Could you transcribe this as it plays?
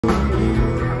The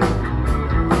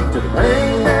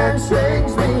pain that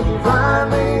shakes me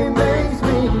finally makes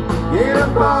me get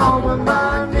up off of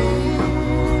my knees.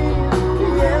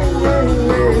 Yeah, yeah,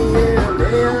 yeah, yeah.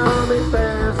 Maybe I'll be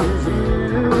fast as you.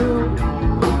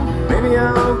 Maybe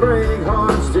I'll break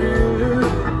hearts too.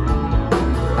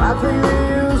 I think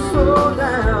you slow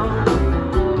down.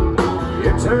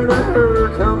 Your turn to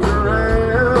hurt comes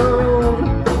around.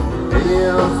 Maybe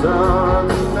I'll start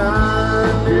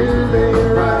tonight, do things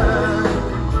right.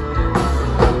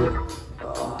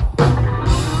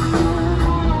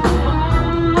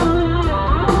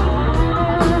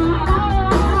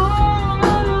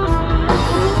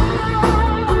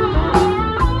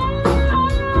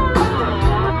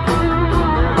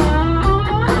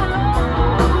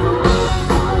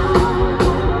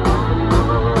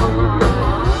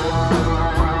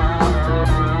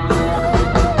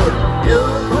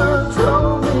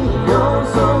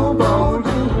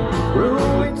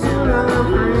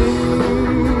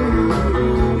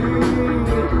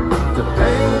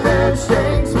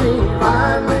 Shakes me,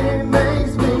 finally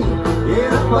makes me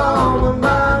get up on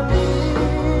my knees.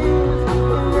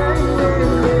 Yeah, yeah,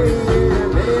 yeah, yeah.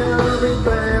 Maybe I'll be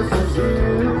fast as you.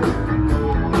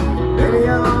 Maybe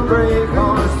I'll break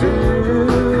hearts too.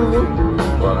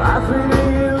 Well, I think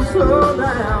you slow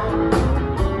down.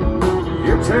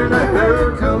 Your turn to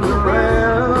hurt comes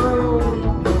around.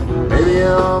 Maybe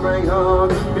I'll break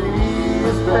hearts and be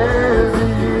as fast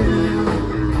as you.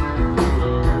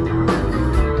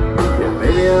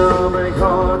 Maybe I'll make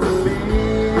hard to be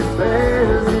as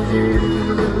fast as you.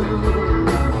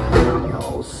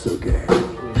 Y'all so good.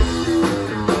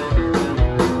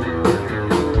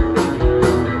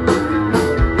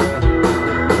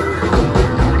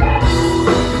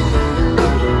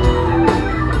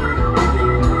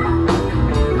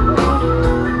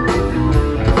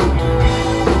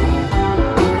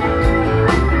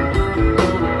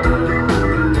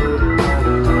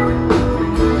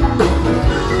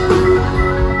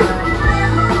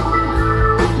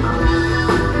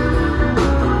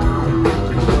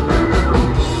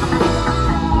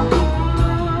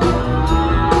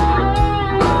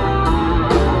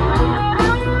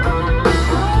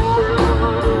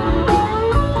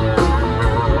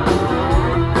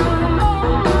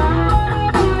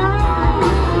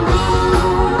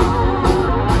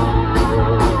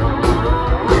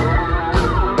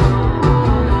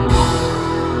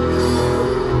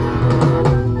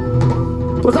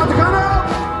 What's up, Dakota?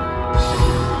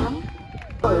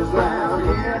 Boys round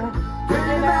here,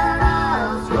 drinking that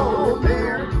ice cold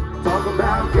beer. Talk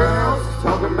about girls,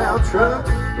 talk about trucks,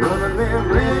 running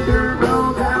them red dirt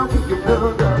roads out, kicking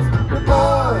the dust. The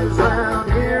boys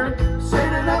round here,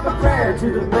 sending up a prayer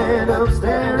to the man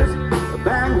upstairs. The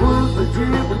backwoods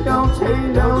legit, we don't take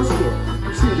no shit.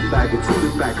 Shoot it back and shoot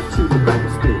it back and shoot it back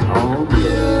and spit on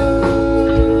yeah.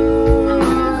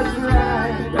 That's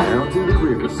right. Down to the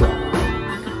riverside.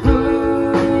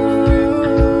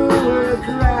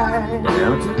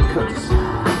 Down to the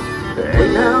countryside. Hey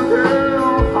now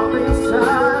girl, hop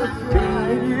inside. Me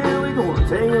and you, we gonna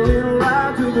take a little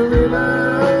ride to the river.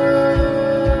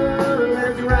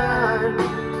 Let's ride.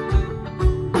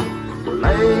 We're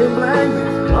laying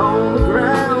blanket on the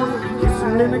ground.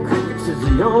 Kissing in the crickets is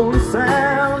the only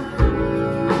sound.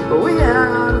 But we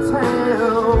out of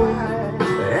town.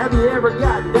 Have you ever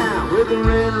got down with the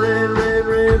red, red, red,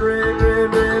 red, red,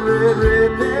 red, red, red,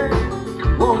 red, red?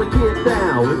 Wanna get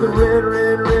down with the red,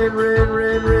 red, red, red,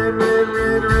 red, red, red,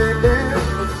 red, red, red.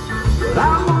 But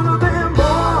I'm one of them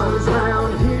boys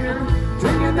round here,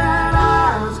 drinking that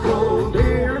ice cold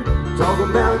beer. Talking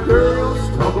about girls,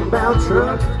 talking about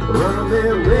trucks, running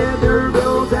them red dirt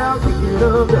roads out, kicking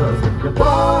up dust. The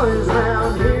boys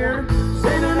round here,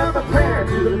 sending up a prayer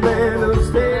to the man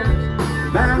upstairs.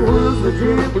 Backwoods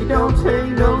legit, we don't take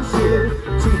no shit.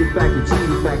 Cheat it back and cheat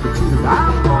it back and cheat it.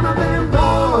 I'm one of them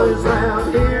boys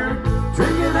round here,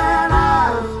 drinking that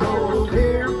ice cold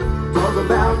beer. Talk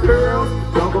about girls,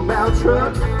 talk about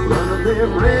trucks, running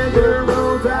them red dirt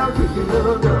roads out, kicking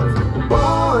the dust. The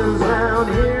boys round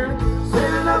here,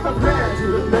 sending up a prayer to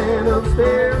the man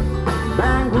upstairs.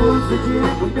 Backwoods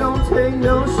legit, we don't take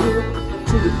no shit.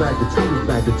 Cheat it back and cheat it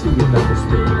back and cheat it back and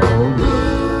spit on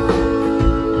yeah.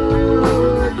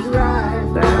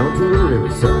 Down to the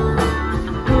riverside.